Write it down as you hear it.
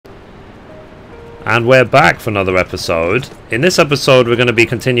And we're back for another episode. In this episode, we're going to be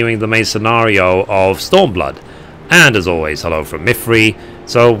continuing the main scenario of Stormblood. And as always, hello from Mithrie.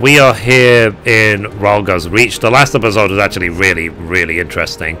 So we are here in Rhalgr's Reach. The last episode was actually really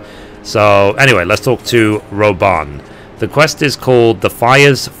interesting. So anyway, let's talk to Roban. The quest is called The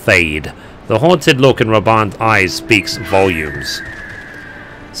Fires Fade. The haunted look in Roban's eyes speaks volumes.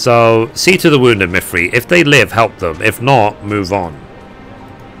 So, see to the wounded, Mithrie. If they live, help them. If not, move on.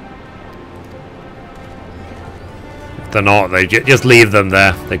 They're not, they just leave them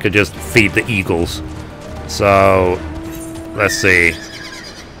there. They could just feed the eagles. So, let's see.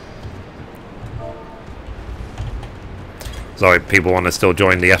 Sorry, people want to still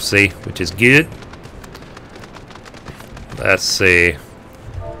join the FC, which is good. Let's see.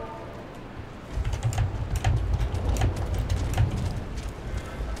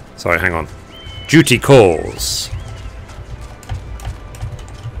 Sorry, hang on. Duty calls.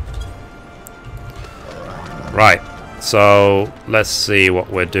 Right. So, let's see what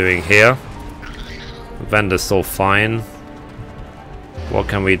we're doing here. The vendor's still fine. What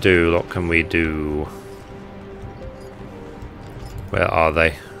can we do? What can we do? Where are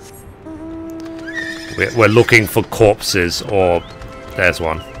they? We're looking for corpses, or... There's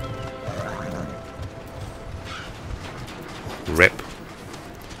one. Rip.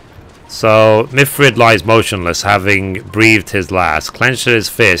 So, Mithrie lies motionless, having breathed his last. Clenched in his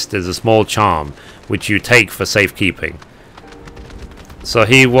fist is a small charm, which you take for safekeeping. So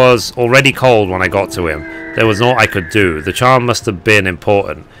he was already cold when I got to him. There was naught I could do. The charm must have been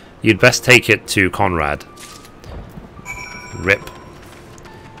important. You'd best take it to Conrad. Rip.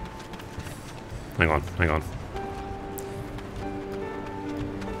 Hang on, hang on.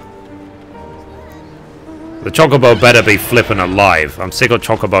 The Chocobo better be flipping alive. I'm sick of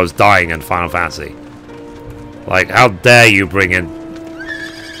Chocobos dying in Final Fantasy. Like, how dare you bring in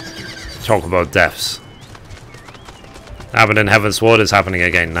Chocobo deaths. Happened in Heavensward is happening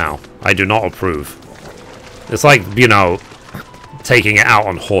again now. I do not approve. It's like, you know, taking it out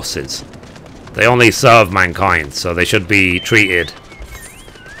on horses. They only serve mankind, so they should be treated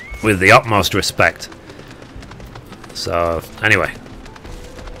with the utmost respect. So, anyway.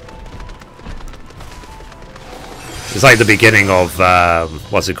 It's like the beginning of,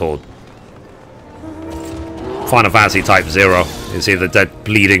 what's it called? Final Fantasy Type 0. You see the dead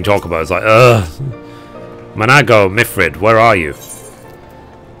bleeding Chocobo. It's like, ugh. Manago, Mithrie, where are you?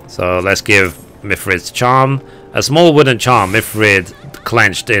 So let's give Mithrie's charm. A small wooden charm Mithrie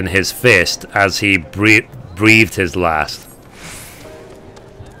clenched in his fist as he breathed his last.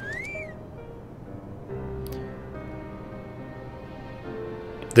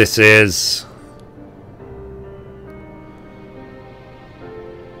 This is...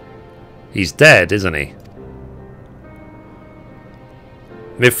 He's dead, isn't he?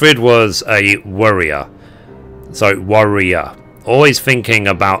 Mithrie was a warrior, always thinking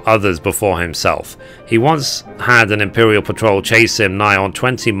about others before himself. He once had an Imperial patrol chase him nigh on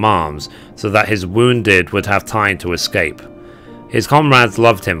 20 marms so that his wounded would have time to escape. His comrades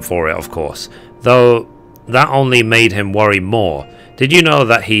loved him for it, of course, though that only made him worry more. Did you know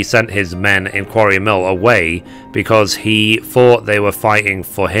that he sent his men in Quarry Mill away because he thought they were fighting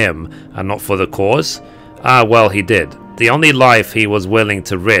for him and not for the cause? Ah, well, he did. The only life he was willing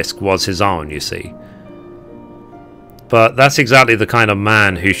to risk was his own, you see. But that's exactly the kind of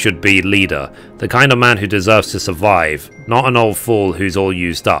man who should be leader. The kind of man who deserves to survive, not an old fool who's all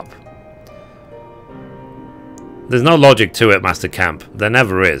used up. There's no logic to it, Master Camp. There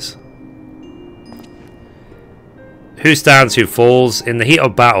never is. Who stands, who falls? In the heat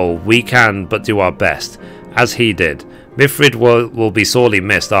of battle, we can but do our best, as he did. Mithrie will be sorely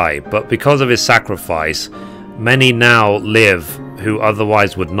missed, aye, but because of his sacrifice, many now live who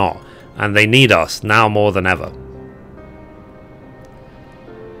otherwise would not, and they need us now more than ever.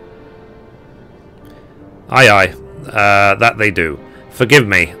 Aye, aye, that they do. Forgive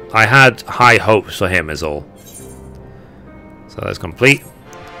me, I had high hopes for him is all. So that's complete.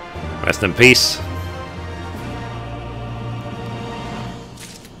 Rest in peace.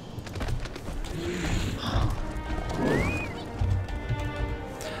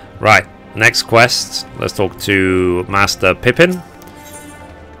 Right, next quest. Let's talk to Master Pippin.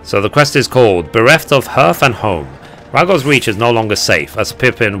 So the quest is called Bereft of Hearth and Home. Rhalgr's Reach is no longer safe, as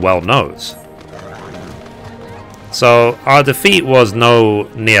Pippin well knows. So our defeat was no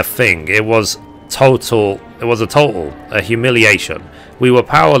near thing. It was a humiliation. We were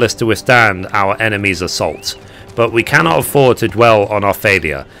powerless to withstand our enemy's assault. But we cannot afford to dwell on our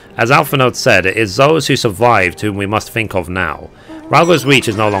failure. As Alphinaud said, it is those who survived whom we must think of now. Rhalgr's Reach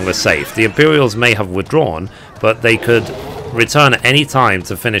is no longer safe. The Imperials may have withdrawn, but they could return at any time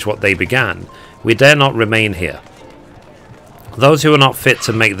to finish what they began. We dare not remain here. Those who are not fit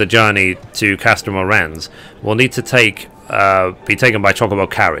to make the journey to Castrum Orens will need to be taken by chocobo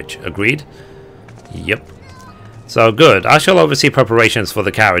carriage. Agreed? Yep. So good. I shall oversee preparations for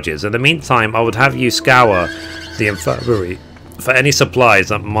the carriages. In the meantime, I would have you scour the infirmary for any supplies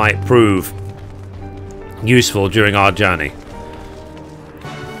that might prove useful during our journey.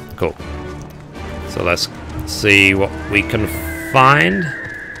 Cool. So let's see what we can find.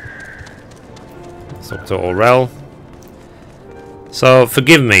 Let's talk to Aurel. So,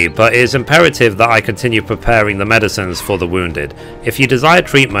 forgive me, but it is imperative that I continue preparing the medicines for the wounded. If you desire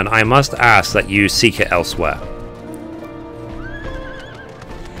treatment, I must ask that you seek it elsewhere.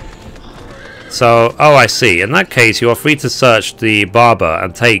 So, oh, I see. In that case, you are free to search the barber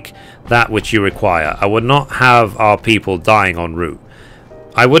and take that which you require. I would not have our people dying en route.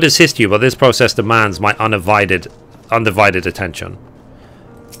 I would assist you, but this process demands my undivided attention.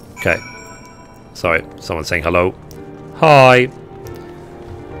 Okay. Sorry, someone's saying hello. Hi.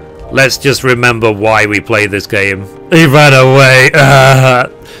 Let's just remember why we play this game. He ran away.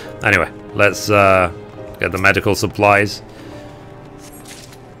 Anyway, let's get the medical supplies.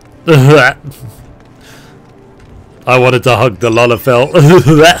 I wanted to hug the Lalafell.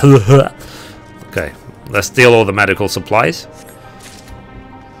 Okay, let's steal all the medical supplies.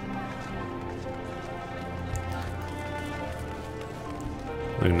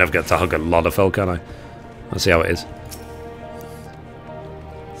 I can never get to hug a Lalafell, can I? Let's see how it is.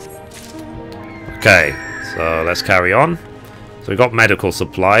 Okay, so let's carry on. So we've got medical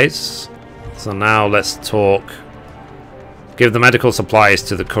supplies. So now let's talk. Give the medical supplies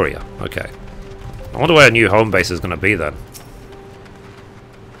to the courier. Okay. I wonder where a new home base is going to be then.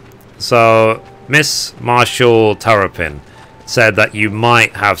 So, Miss Marshall Terrapin said that you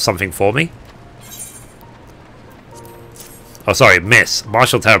might have something for me. Oh, sorry, Miss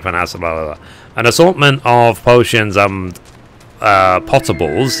Marshall Terrapin has an assortment of potions and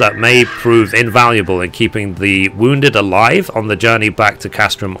potables that may prove invaluable in keeping the wounded alive on the journey back to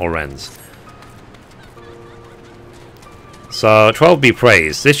Castrum Orens. So, 12 be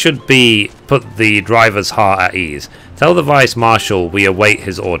praised. This should put the driver's heart at ease. Tell the Vice Marshal we await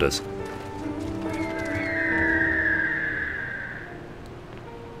his orders.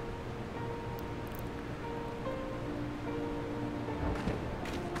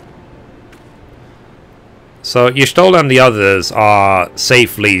 So, Y'shtol and the others are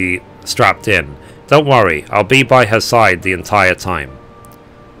safely strapped in. Don't worry, I'll be by her side the entire time.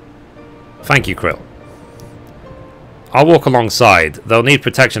 Thank you, Krill. I'll walk alongside. They'll need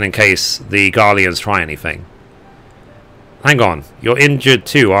protection in case the Garleans try anything. Hang on, you're injured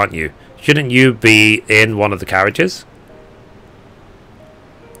too, aren't you? Shouldn't you be in one of the carriages?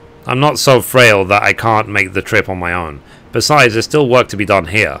 I'm not so frail that I can't make the trip on my own. Besides, there's still work to be done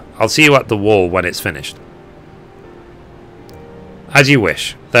here. I'll see you at the wall when it's finished. As you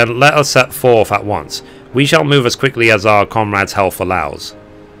wish. Then let us set forth at once. We shall move as quickly as our comrades' health allows.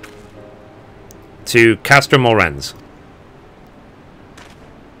 To Castrum Orens.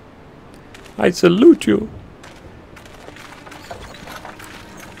 I salute you.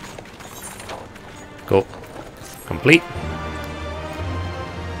 Cool. Complete.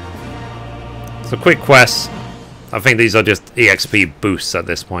 So quick quests. I think these are just EXP boosts at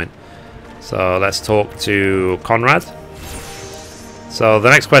this point. So let's talk to Conrad. So the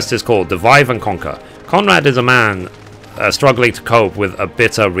next quest is called Divide and Conquer. Conrad is a man struggling to cope with a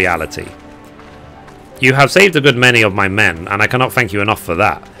bitter reality. You have saved a good many of my men, and I cannot thank you enough for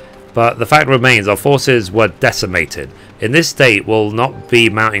that. But the fact remains our forces were decimated. In this state, we'll not be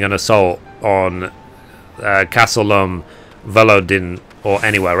mounting an assault on Castlum, Velodin, or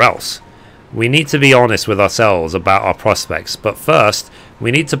anywhere else. We need to be honest with ourselves about our prospects, but first,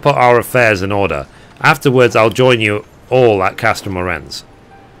 we need to put our affairs in order. Afterwards, I'll join you all at Castrum Orens.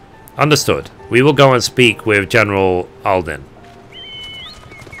 Understood. We will go and speak with General Alden.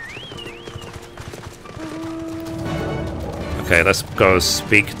 Okay, let's go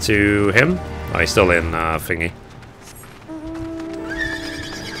speak to him. Oh, he's still in thingy.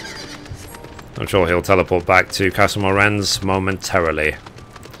 I'm sure he'll teleport back to Castrum Orens momentarily.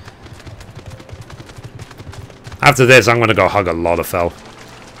 After this, I'm going to go hug a Lalafell.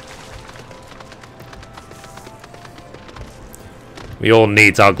 We all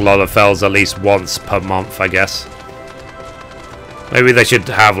need to hug Lalafells at least once per month, I guess. Maybe they should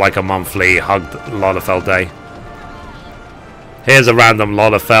have like a monthly hug Lalafell day. Here's a random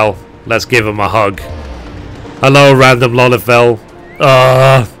Lalafell. Let's give him a hug. Hello, random Lalafell.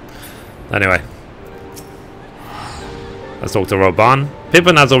 Anyway. Let's talk to Roban.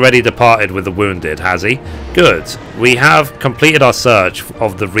 Pippin has already departed with the wounded, has he? Good. We have completed our search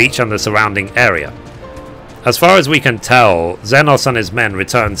of the Reach and the surrounding area. As far as we can tell, Xenos and his men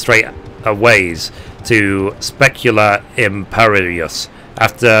returned straight aways to Specula Imperius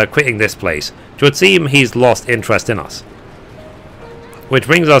after quitting this place. It would seem he's lost interest in us. Which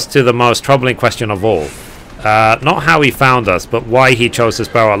brings us to the most troubling question of all. Not how he found us, but why he chose to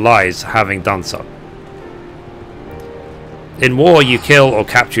spare our lives having done so. In war, you kill or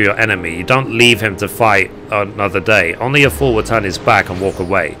capture your enemy. You don't leave him to fight another day. Only a fool would turn his back and walk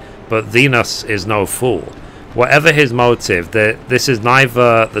away. But Xenos is no fool. Whatever his motive, this is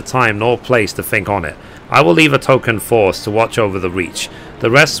neither the time nor place to think on it. I will leave a token force to watch over the Reach. The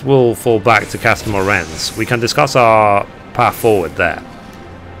rest will fall back to Castamorens. We can discuss our path forward there.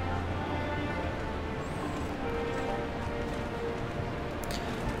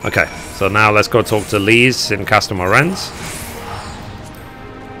 Okay, so now let's go talk to Lise in Castamorens.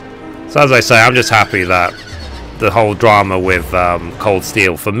 So as I say, I'm just happy that the whole drama with Cold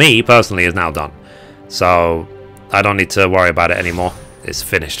Steel, for me personally, is now done. So I don't need to worry about it anymore. It's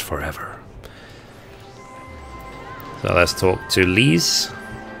finished forever. So let's talk to Lise.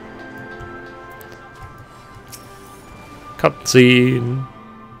 Cutscene.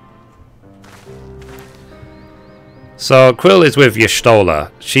 So Krill is with Y'shtola.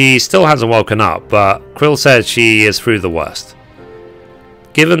 She still hasn't woken up, but Krill says she is through the worst.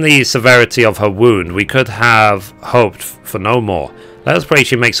 Given the severity of her wound, we could have hoped for no more. Let us pray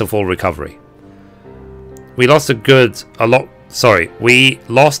she makes a full recovery. We lost a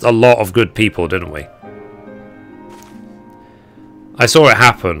lot of good people, didn't we? I saw it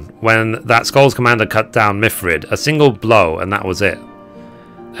happen when that Skull's commander cut down Mithrie. A single blow and that was it.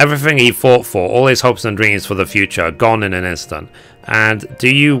 Everything he fought for, all his hopes and dreams for the future, gone in an instant. And do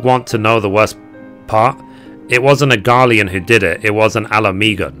you want to know the worst part? It wasn't a Garlean who did it, it was an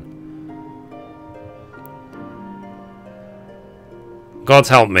Alamegan. God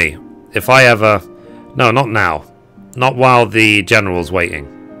help me, if I ever... No, not now. Not while the general's waiting.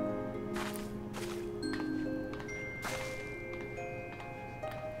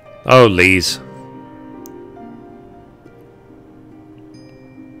 Oh, Lise.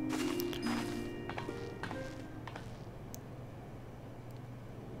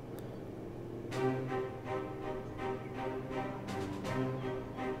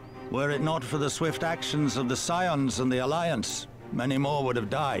 Were it not for the swift actions of the Scions and the Alliance, many more would have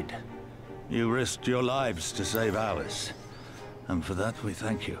died. You risked your lives to save ours, and for that we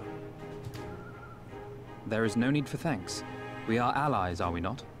thank you. There is no need for thanks. We are allies, are we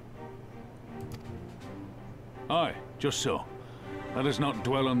not? Aye, just so. Let us not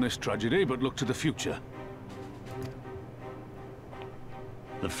dwell on this tragedy, but look to the future.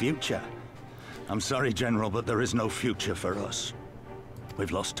 The future? I'm sorry, General, but there is no future for us.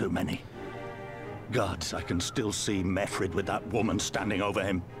 We've lost too many. Gods, I can still see Mithrie with that woman standing over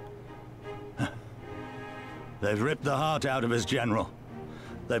him. They've ripped the heart out of his general.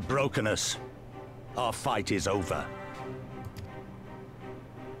 They've broken us. Our fight is over.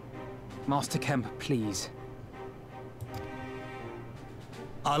 Master Kemp, please.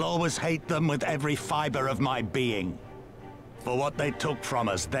 I'll always hate them with every fiber of my being. For what they took from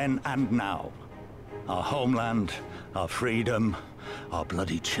us then and now. Our homeland, our freedom, our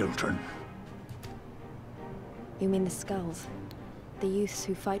bloody children. You mean the Skulls? The youths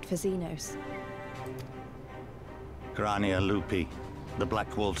who fight for Xenos? Grania Lupi, the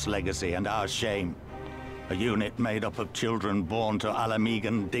Black Wolf's legacy and our shame. A unit made up of children born to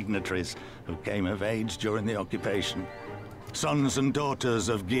Alamegan dignitaries who came of age during the occupation. Sons and daughters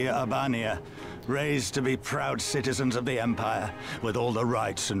of Gir Abania, raised to be proud citizens of the Empire, with all the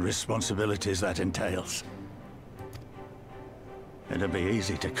rights and responsibilities that entails. It'd be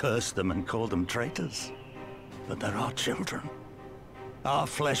easy to curse them and call them traitors, but they're our children. Our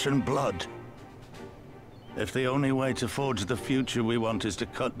flesh and blood. If the only way to forge the future we want is to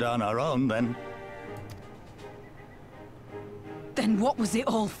cut down our own, then... Then what was it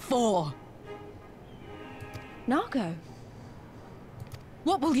all for? Nargo.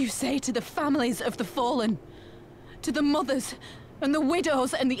 What will you say to the families of the fallen? To the mothers, and the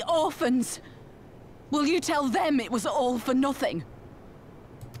widows, and the orphans? Will you tell them it was all for nothing?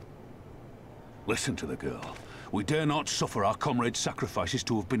 Listen to the girl. We dare not suffer our comrades' sacrifices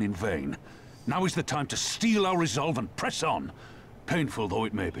to have been in vain. Now is the time to steel our resolve and press on, painful though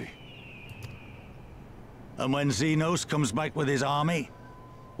it may be. And when Xenos comes back with his army,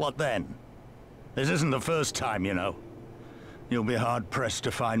 what then? This isn't the first time, you know. You'll be hard-pressed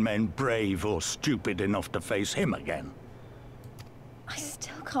to find men brave or stupid enough to face him again. I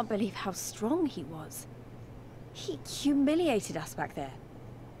still can't believe how strong he was. He humiliated us back there.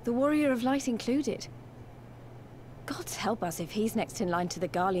 The Warrior of Light included. gods help us if he's next in line to the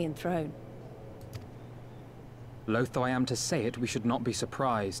Garlean throne. Loath though I am to say it, we should not be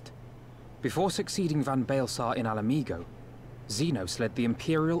surprised. Before succeeding Van Baelsar in Alamigo, Xenos led the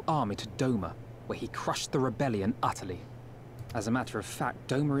Imperial army to Doma, where he crushed the rebellion utterly. As a matter of fact,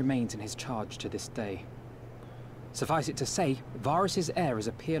 Doma remains in his charge to this day. Suffice it to say, Varus's heir is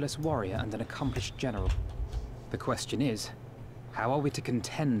a peerless warrior and an accomplished general. The question is, how are we to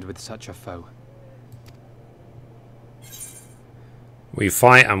contend with such a foe? We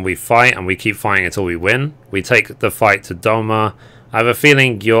fight and we fight and we keep fighting until we win. We take the fight to Doma. I have a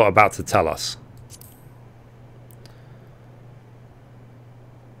feeling you're about to tell us.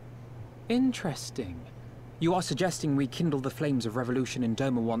 Interesting. You are suggesting we kindle the flames of revolution in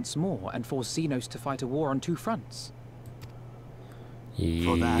Doma once more and force Xenos to fight a war on two fronts?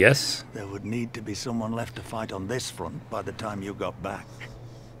 For that, Yes. there would need to be someone left to fight on this front by the time you got back.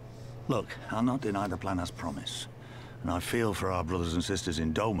 Look, I'll not deny the plan as promised. And I feel for our brothers and sisters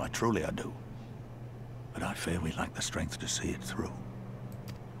in Doma, truly I do. But I fear we lack the strength to see it through.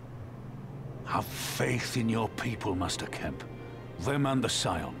 Have faith in your people, Master Kemp. Them and the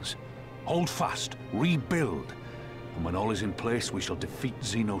Scions. Hold fast, rebuild. And when all is in place, we shall defeat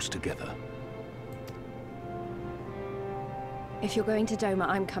Xenos together. If you're going to Doma,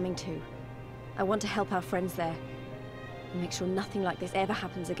 I'm coming too. I want to help our friends there. And make sure nothing like this ever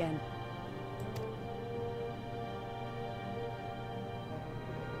happens again.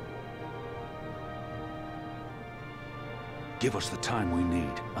 Give us the time we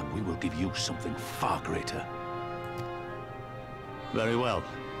need, and we will give you something far greater. Very well.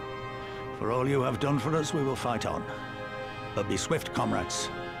 For all you have done for us, we will fight on. But be swift, comrades.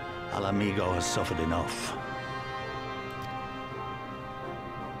 Alamigo has suffered enough.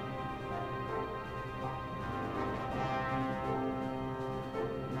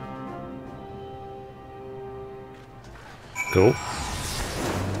 Cool.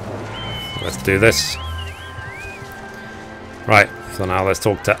 Let's do this. Right, so now let's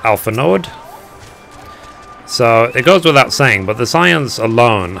talk to Alpha Node. So, it goes without saying, but the Scions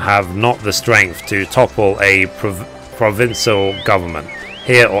alone have not the strength to topple a provincial government,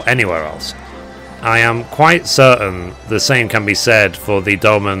 here or anywhere else. I am quite certain the same can be said for the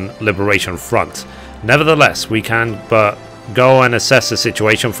Doman Liberation Front. Nevertheless, we can but go and assess the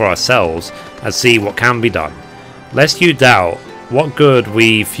situation for ourselves and see what can be done. Lest you doubt what good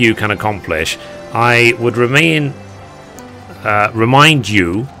we few can accomplish, I would remind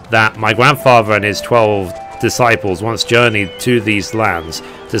you that my grandfather and his 12 disciples once journeyed to these lands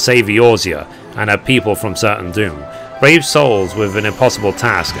to save Eorzea and her people from certain doom. Brave souls with an impossible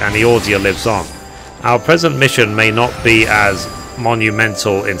task, and Eorzea lives on. Our present mission may not be as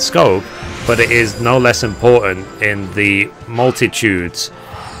monumental in scope, but it is no less important in the multitudes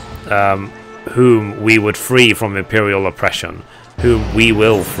whom we would free from imperial oppression, whom we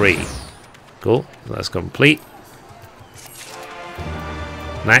will free. Cool, that's complete.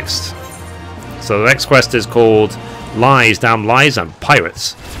 Next. So the next quest is called Lies, Damn Lies and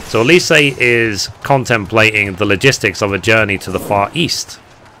Pirates. So Elise is contemplating the logistics of a journey to the Far East.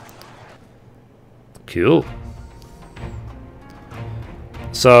 Cool.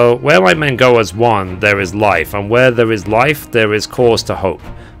 So where my men go as one, there is life, and where there is life, there is cause to hope.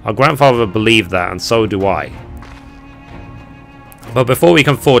 Our grandfather believed that, and so do I. But before we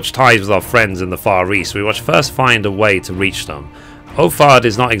can forge ties with our friends in the Far East, we must first find a way to reach them. Ophard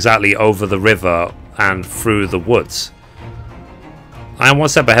is not exactly over the river and through the woods. I am one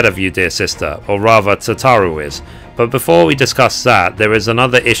step ahead of you, dear sister, or rather Tataru is, but before we discuss that, there is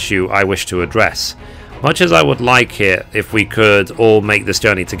another issue I wish to address. Much as I would like it if we could all make this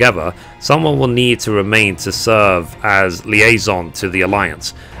journey together, someone will need to remain to serve as liaison to the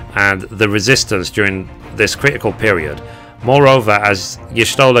Alliance and the Resistance during this critical period. Moreover, as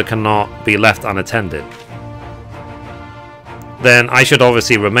Y'shtola cannot be left unattended, then I should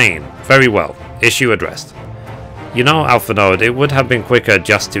obviously remain. Very well. Issue addressed. You know, Alpha Node, it would have been quicker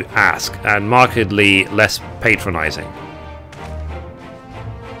just to ask, and markedly less patronizing.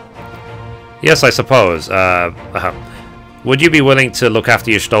 Yes, I suppose. Would you be willing to look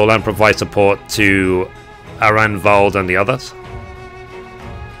after Y'shtola and provide support to Aranvald and the others?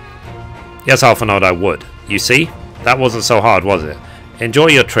 Yes, Alpha Node, I would. You see? That wasn't so hard, was it? Enjoy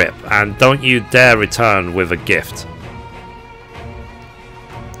your trip, and don't you dare return with a gift.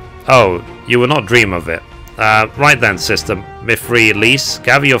 Oh, you will not dream of it. Right then, sister Mithrie, Lise,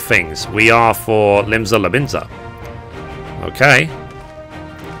 gather your things. We are for Limsa Labinza. Okay.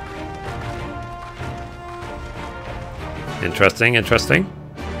 Interesting, interesting.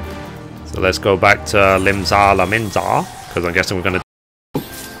 So let's go back to Limsa Laminza, because I'm guessing we're going to...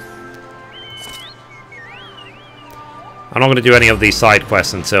 I'm not going to do any of these side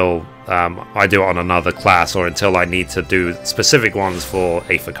quests until I do it on another class, or until I need to do specific ones for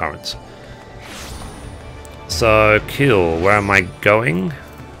Aether Currents. So, cool. Where am I going?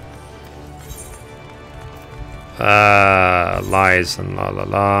 Lies and la la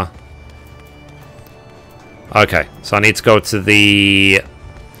la. Okay, so I need to go to the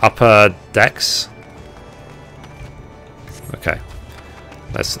upper decks. Okay.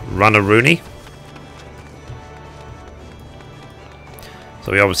 Let's run a Rooney.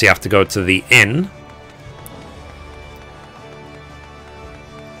 So we obviously have to go to the inn.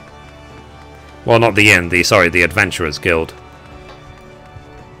 Well, not the inn, the Adventurers Guild.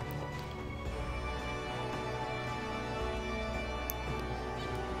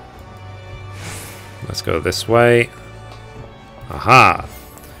 Let's go this way. Aha!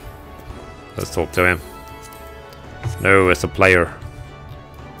 Let's talk to him. No, it's a player.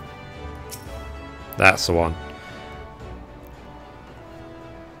 That's the one.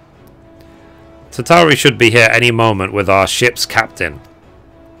 Tatari should be here any moment with our ship's captain.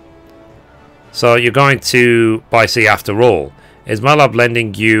 So you're going to by sea after all. Is Malab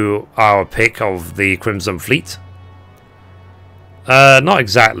lending you our pick of the Crimson Fleet? Not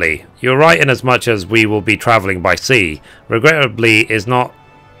exactly. You're right in as much as we will be travelling by sea. Regrettably, it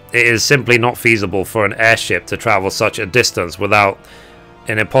is simply not feasible for an airship to travel such a distance without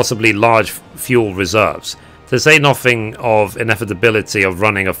an impossibly large fuel reserves. To say nothing of inevitability of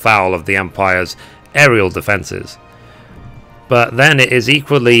running afoul of the Empire's aerial defences. But then it is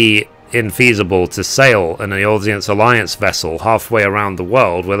equally infeasible to sail an Eorzean Alliance vessel halfway around the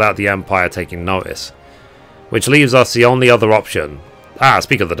world without the Empire taking notice. Which leaves us the only other option. Ah,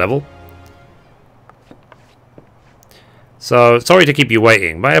 speak of the devil. So, sorry to keep you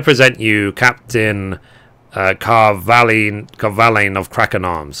waiting. May I present you Captain Carvalhain of Kraken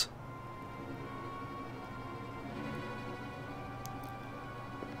Arms.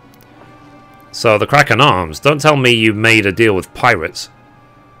 So, the Kraken Arms. Don't tell me you made a deal with pirates.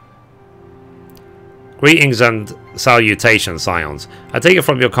 Greetings and salutations, Scions. I take it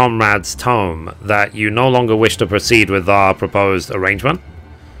from your comrade's tome that you no longer wish to proceed with our proposed arrangement?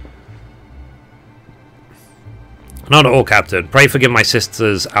 Not at all, Captain. Pray forgive my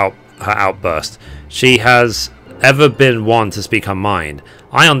sister's her outburst. She has ever been one to speak her mind.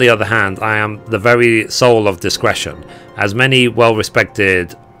 I, on the other hand, I am the very soul of discretion, as many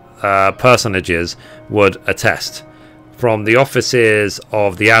well-respected personages would attest, from the offices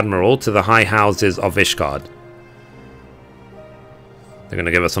of the Admiral to the high houses of Ishgard. They're going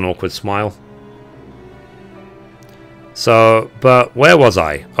to give us an awkward smile. So, but where was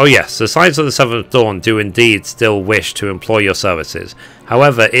I? Oh yes, the Signs of the Seventh Dawn do indeed still wish to employ your services.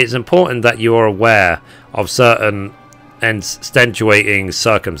 However, it is important that you are aware of certain extenuating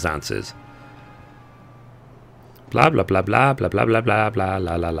circumstances. Blah blah blah blah blah blah blah blah blah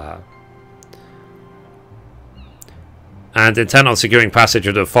la la la. And intent on securing passage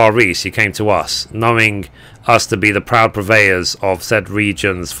of the Far East, you came to us, knowing us to be the proud purveyors of said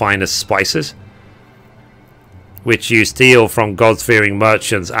region's finest spices, which you steal from God-fearing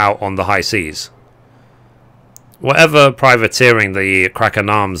merchants out on the high seas. Whatever privateering the Kraken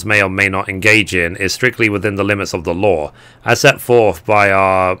Arms may or may not engage in is strictly within the limits of the law, as set forth by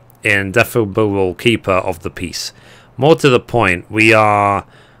our indefatigable keeper of the peace. More to the point, we are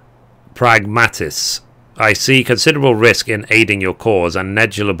pragmatists. I see considerable risk in aiding your cause and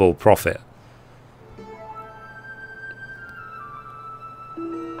negligible profit.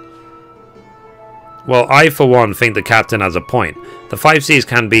 Well, I for one think the captain has a point. The Five Seas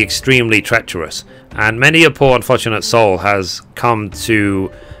can be extremely treacherous, and many a poor unfortunate soul has come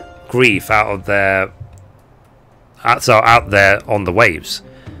to grief out there on the waves.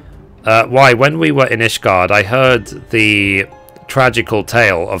 Why, when we were in Ishgard, I heard the tragical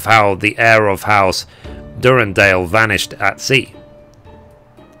tale of how the heir of House Durandale vanished at sea.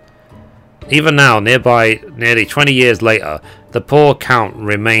 Even now, nearby, nearly 20 years later, the poor Count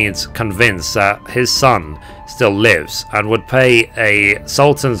remains convinced that his son still lives and would pay a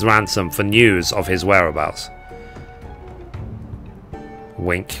sultan's ransom for news of his whereabouts.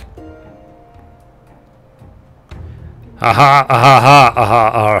 Wink. Aha, aha,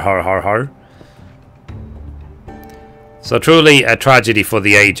 aha, aha, ha, ha, ha. So truly a tragedy for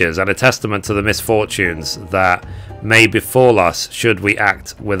the ages and a testament to the misfortunes that may befall us should we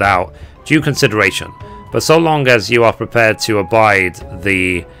act without due consideration. But so long as you are prepared to abide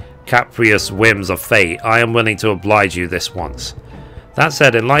the capricious whims of fate, I am willing to oblige you this once. That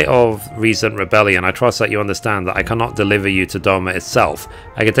said, in light of recent rebellion, I trust that you understand that I cannot deliver you to Doma itself.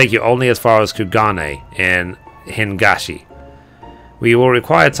 I can take you only as far as Kugane in Hingashi. We will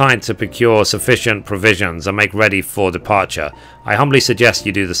require time to procure sufficient provisions and make ready for departure. I humbly suggest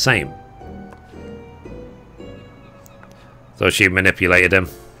you do the same. So she manipulated him.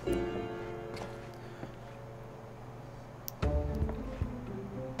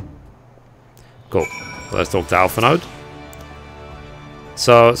 Cool. Let's talk to Alpha Node.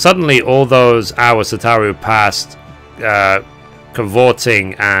 So suddenly all those hours Sataru passed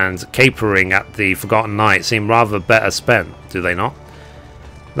cavorting and capering at the Forgotten Night seem rather better spent, do they not?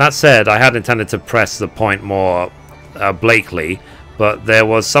 That said, I had intended to press the point more blatantly, but there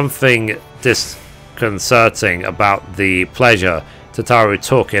was something disconcerting about the pleasure Sataru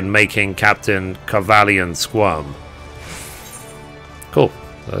took in making Captain Carvalian squirm. Cool.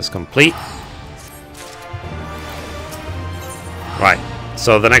 So that's complete. Right.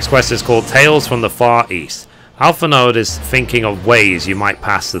 So the next quest is called Tales from the Far East. Alpha Node is thinking of ways you might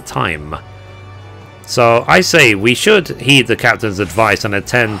pass the time. So I say we should heed the captain's advice and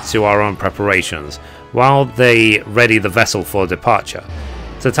attend to our own preparations while they ready the vessel for departure.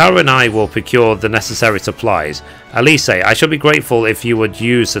 Sataru and I will procure the necessary supplies. Elise, I should be grateful if you would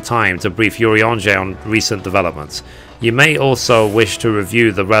use the time to brief Urianger on recent developments. You may also wish to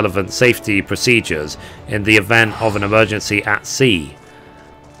review the relevant safety procedures in the event of an emergency at sea.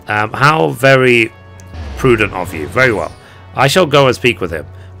 How very prudent of you. Very well. I shall go and speak with him.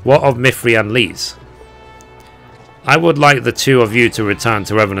 What of Mithrie and Lise? I would like the two of you to return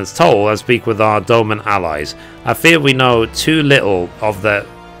to Revenant's Toll and speak with our Doman allies. I fear we know too little of their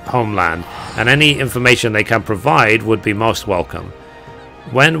homeland, and any information they can provide would be most welcome.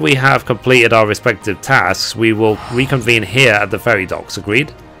 When we have completed our respective tasks, we will reconvene here at the ferry docks.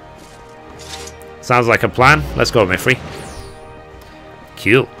 Agreed? Sounds like a plan. Let's go, Mithrie.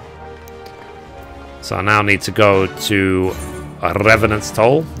 Cool. So I now need to go to Revenant's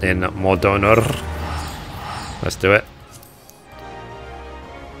Toll in Mordonur. Let's do it.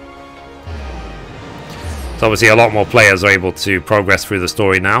 So obviously a lot more players are able to progress through the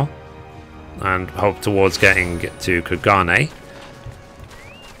story now and hope towards getting to Kugane.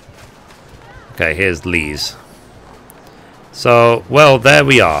 Okay, here's Lise. So, well, there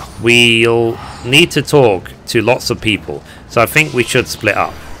we are. We'll need to talk to lots of people, so I think we should split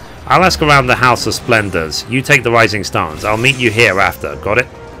up. I'll ask around the House of Splendors. You take the Rising Stones. I'll meet you here after. Got it?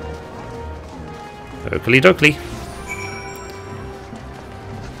 Oakley dokley.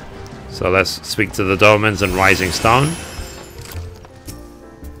 So let's speak to the Domans and Rising Stone.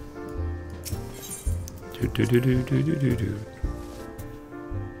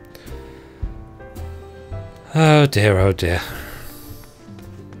 Oh dear, oh dear.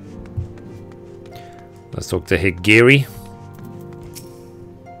 Let's talk to Higiri.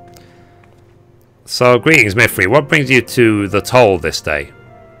 So, greetings, Mithrie. What brings you to the Toll this day?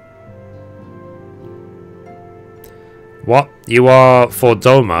 What? You are for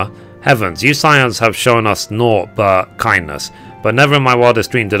Doma? Heavens, you scions have shown us naught but kindness, but never in my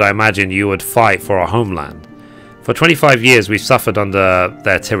wildest dream did I imagine you would fight for our homeland. For 25 years we've suffered under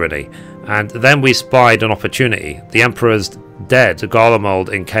their tyranny, and then we spied an opportunity. The Emperor's dead, Garlemald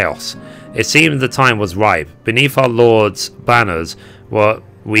in chaos. It seemed the time was ripe. Beneath our Lord's banners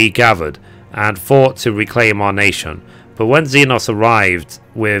we gathered, and fought to reclaim our nation. But when Xenos arrived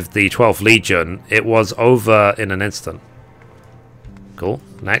with the 12th Legion, it was over in an instant. Cool.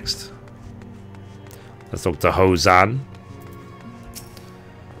 Next. Let's talk to Hozan.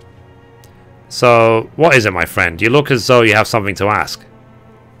 So, what is it, my friend? You look as though you have something to ask.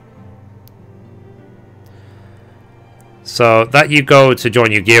 So, that you go to join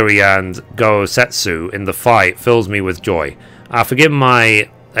Yugiri and Go Setsu in the fight fills me with joy. Forgive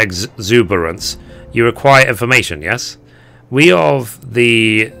my exuberance. You require information, yes? We of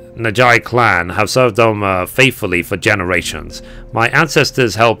the Najai clan have served Doma faithfully for generations. My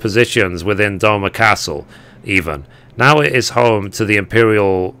ancestors held positions within Doma Castle, even. Now it is home to the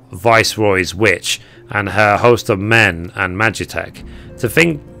Imperial Viceroy's witch and her host of men and Magitech. To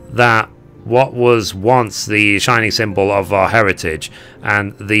think that what was once the shining symbol of our heritage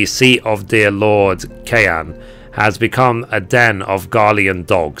and the seat of dear Lord Kayan has become a den of Garlean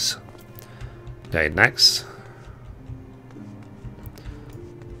dogs. Okay, next.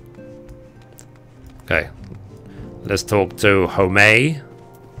 Okay, let's talk to Homei.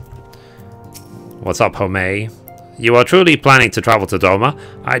 What's up, Homei? You are truly planning to travel to Doma?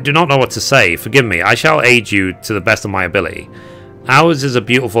 I do not know what to say. Forgive me. I shall aid you to the best of my ability. Ours is a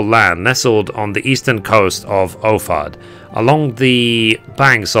beautiful land nestled on the eastern coast of Ophard, along the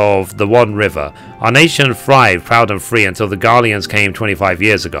banks of the One River. Our nation thrived proud and free until the Garleans came 25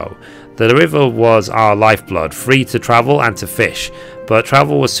 years ago. The river was our lifeblood, free to travel and to fish, but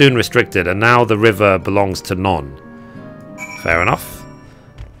travel was soon restricted and now the river belongs to none. Fair enough.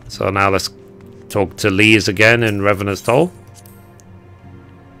 So now let's talk to Lees again in Revenant's Toll.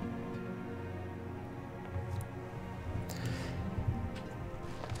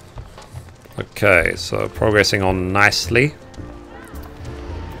 Okay, so progressing on nicely.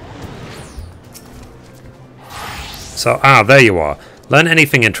 So, there you are. Learn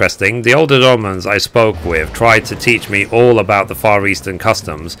anything interesting. The older Romans I spoke with tried to teach me all about the Far Eastern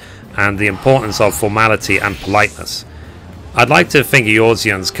customs and the importance of formality and politeness. I'd like to think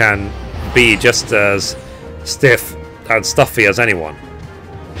Eorzeans can be just as stiff and stuffy as anyone,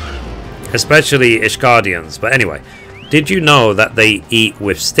 especially Ishgardians. But anyway, did you know that they eat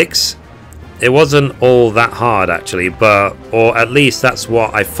with sticks? It wasn't all that hard actually, or at least that's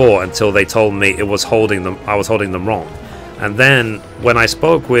what I thought until they told me I was holding them wrong. And then when I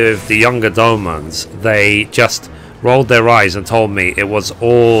spoke with the younger Domans, they just rolled their eyes and told me it was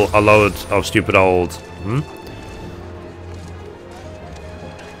all a load of stupid old...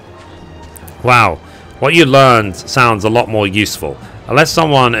 Wow, what you learned sounds a lot more useful. Unless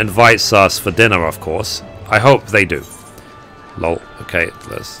someone invites us for dinner, of course. I hope they do. Lol. Okay,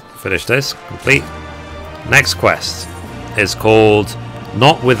 let's finish this. Complete. Next quest is called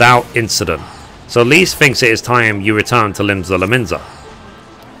Not Without Incident. So Lise thinks it is time you return to Limsa Lominsa.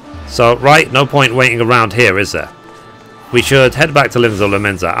 So, right, no point waiting around here, is there? We should head back to Limsa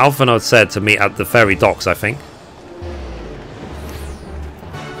Lominsa. Alphinaud said to meet at the ferry docks, I think.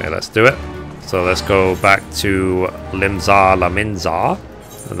 Okay, let's do it. So let's go back to Limsa Lominsa,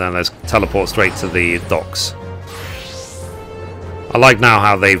 and then let's teleport straight to the docks. I like now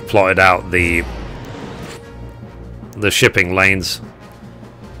how they've plotted out the shipping lanes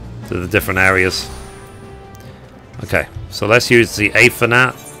to the different areas. Okay, so let's use the A for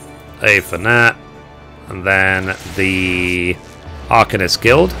Nat, and then the Arcanist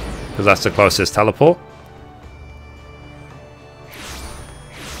Guild, because that's the closest teleport.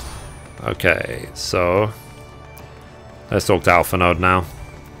 Okay, so let's talk to Alphinaud now.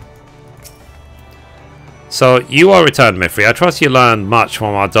 So, you are returned, Mithrie. I trust you learned much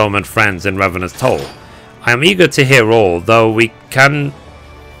from our Doman friends in Revenant's Toll. I am eager to hear all, though we can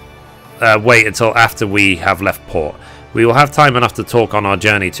wait until after we have left port. We will have time enough to talk on our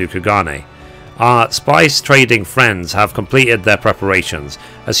journey to Kugane. Our spice trading friends have completed their preparations.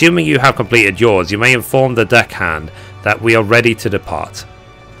 Assuming you have completed yours, you may inform the deckhand that we are ready to depart.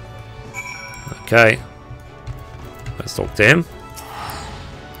 Okay. Let's talk to him.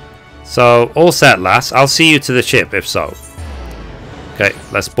 So, all set, lass. I'll see you to the ship, if so. Okay,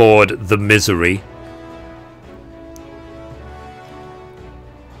 let's board the Mithrie.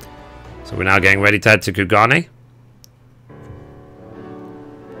 So we're now getting ready to head to Kugane.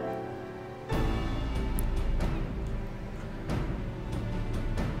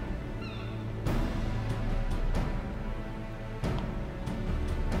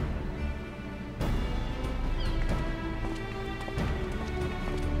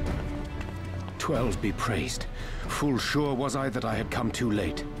 Twelve be praised. Full sure was I that I had come too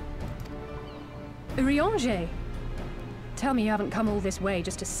late. Urianger! Tell me you haven't come all this way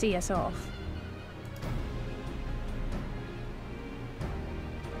just to see us off.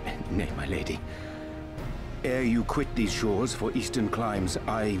 Nay, my lady. Ere you quit these shores for eastern climes,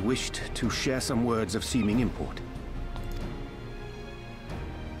 I wished to share some words of seeming import.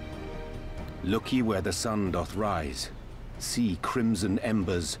 Look ye where the sun doth rise. See crimson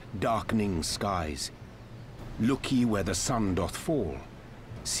embers, darkening skies. Look ye where the sun doth fall.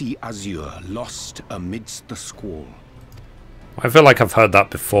 See azure lost amidst the squall. I feel like I've heard that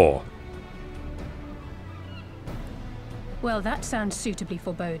before. Well, that sounds suitably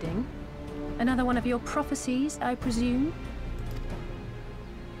foreboding. Another one of your prophecies, I presume?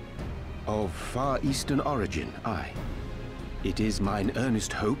 Of far eastern origin, aye. It is mine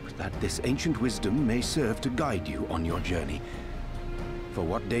earnest hope that this ancient wisdom may serve to guide you on your journey. For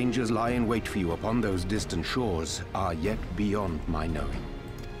what dangers lie in wait for you upon those distant shores are yet beyond my knowing.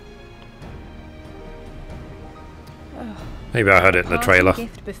 Maybe I heard it in the trailer. A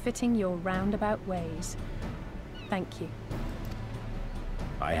gift befitting your roundabout ways. Thank you.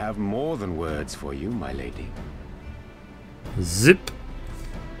 I have more than words for you, my lady. Zip.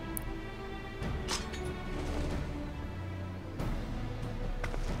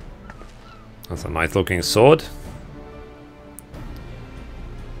 That's a nice looking sword.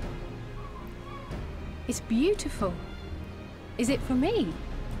 It's beautiful. Is it for me?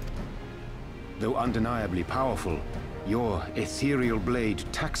 Though undeniably powerful, your ethereal blade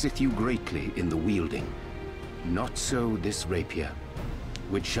taxeth you greatly in the wielding. Not so this rapier,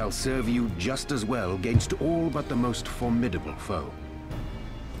 which shall serve you just as well against all but the most formidable foe.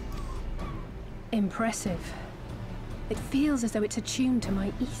 Impressive. It feels as though it's attuned to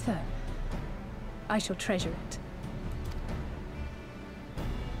my ether. I shall treasure it.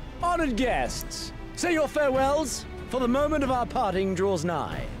 Honored guests, say your farewells, for the moment of our parting draws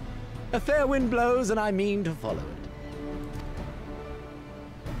nigh. A fair wind blows, and I mean to follow it.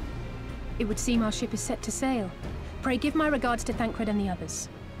 It would seem our ship is set to sail. Pray give my regards to Thancred and the others.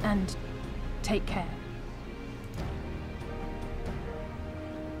 And take care.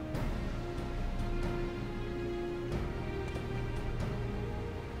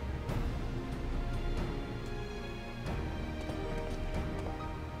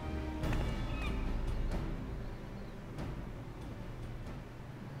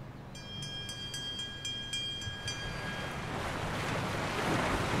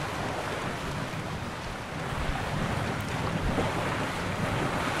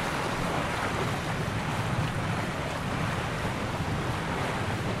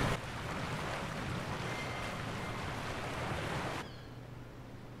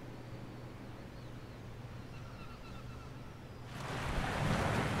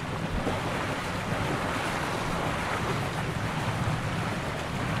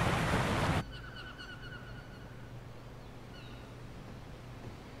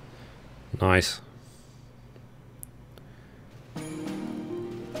 Nice.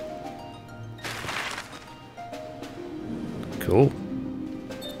 Cool.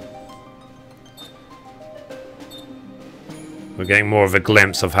 We're getting more of a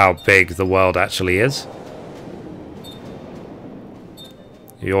glimpse of how big the world actually is.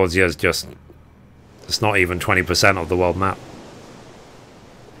 Yours is just... it's not even 20% of the world map.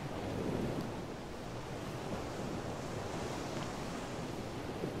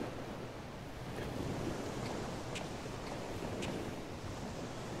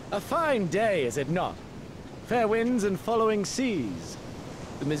 A fine day, is it not? Fair winds and following seas.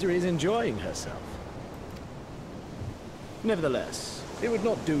 The Mithrie is enjoying herself. Nevertheless, it would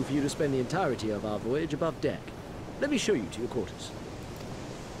not do for you to spend the entirety of our voyage above deck. Let me show you to your quarters.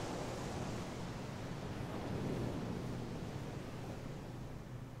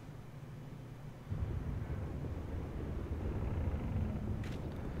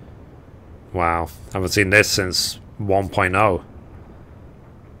 Wow, haven't seen this since 1.0.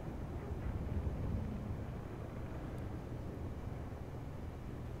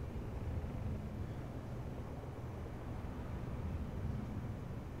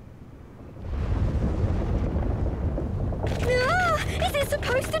 Is it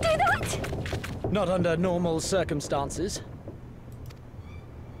supposed to do that? Not under normal circumstances.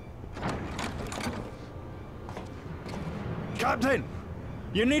 Captain!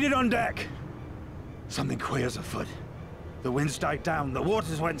 You're needed on deck! Something queer's afoot. The winds died down, the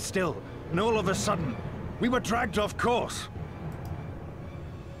waters went still, and all of a sudden, we were dragged off course.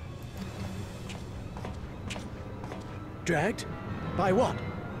 Dragged? By what?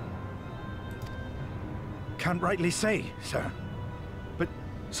 Can't rightly say, sir. But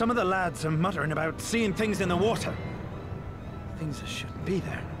some of the lads are muttering about seeing things in the water. Things that shouldn't be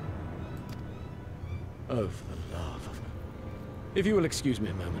there. Oh, for the love of... If you will excuse me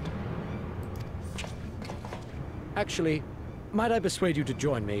a moment. Actually, might I persuade you to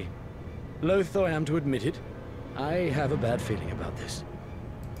join me? Loath though I am to admit it, I have a bad feeling about this.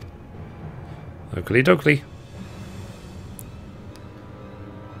 Oakley dokley.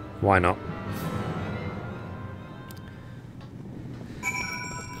 Why not?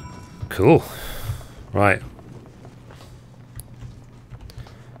 Cool. Right.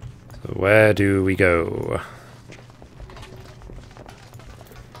 So where do we go?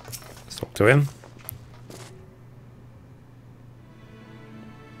 Let's talk to him.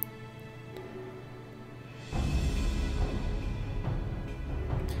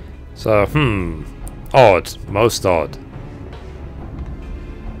 So, odd. Most odd.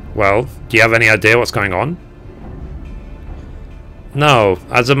 Well, do you have any idea what's going on? No,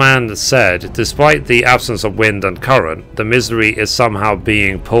 as a man said, despite the absence of wind and current, the Mithrie is somehow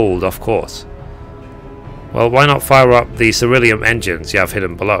being pulled off course. Well, why not fire up the Ceruleum engines you have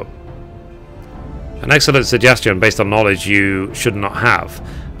hidden below? An excellent suggestion based on knowledge you should not have.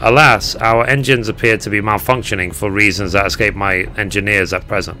 Alas, our engines appear to be malfunctioning for reasons that escape my engineers at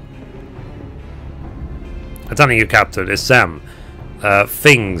present. I'm telling you, Captain, it's them.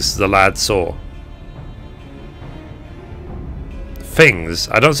 Things the lad saw. Things?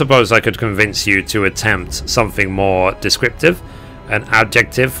 I don't suppose I could convince you to attempt something more descriptive? An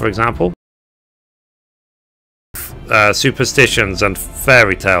adjective, for example? Superstitions and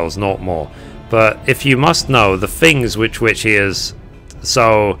fairy tales, naught more. But if you must know, the things which he is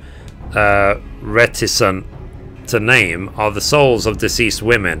so reticent to name are the souls of deceased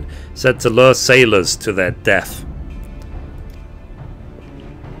women, said to lure sailors to their death.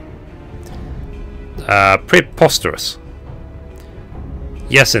 Preposterous.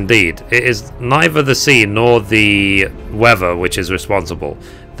 Yes, indeed. It is neither the sea nor the weather which is responsible.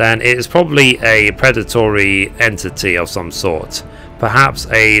 Then it is probably a predatory entity of some sort. Perhaps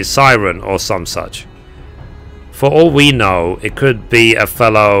a siren or some such. For all we know, it could be a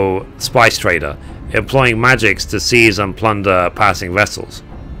fellow spice trader, employing magics to seize and plunder passing vessels.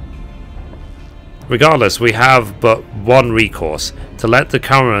 Regardless, we have but one recourse, to let the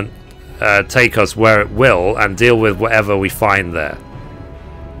current take us where it will and deal with whatever we find there.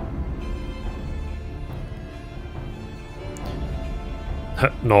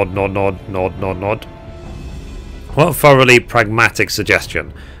 Nod, nod, nod, nod, nod, nod. What a thoroughly pragmatic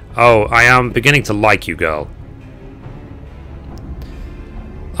suggestion. Oh, I am beginning to like you, girl.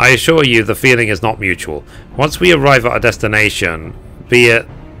 I assure you the feeling is not mutual. Once we arrive at our destination, be it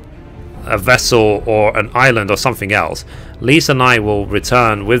a vessel or an island or something else, Lise and I will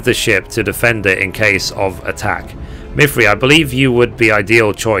return with the ship to defend it in case of attack. Mithrie, I believe you would be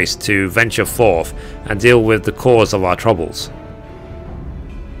ideal choice to venture forth and deal with the cause of our troubles.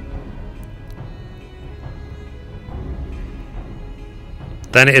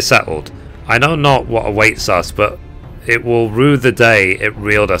 Then it is settled. I know not what awaits us, but it will rue the day it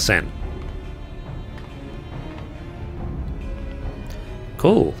reeled us in.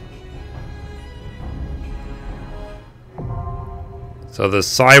 Cool. So the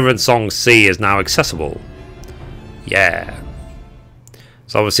Siren Song Sea is now accessible. Yeah.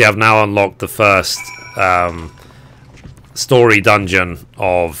 So obviously I've now unlocked the first story dungeon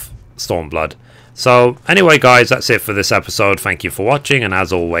of Stormblood. So anyway guys, that's it for this episode. Thank you for watching, and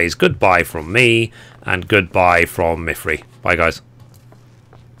as always, goodbye from me and goodbye from Mithrie. Bye guys.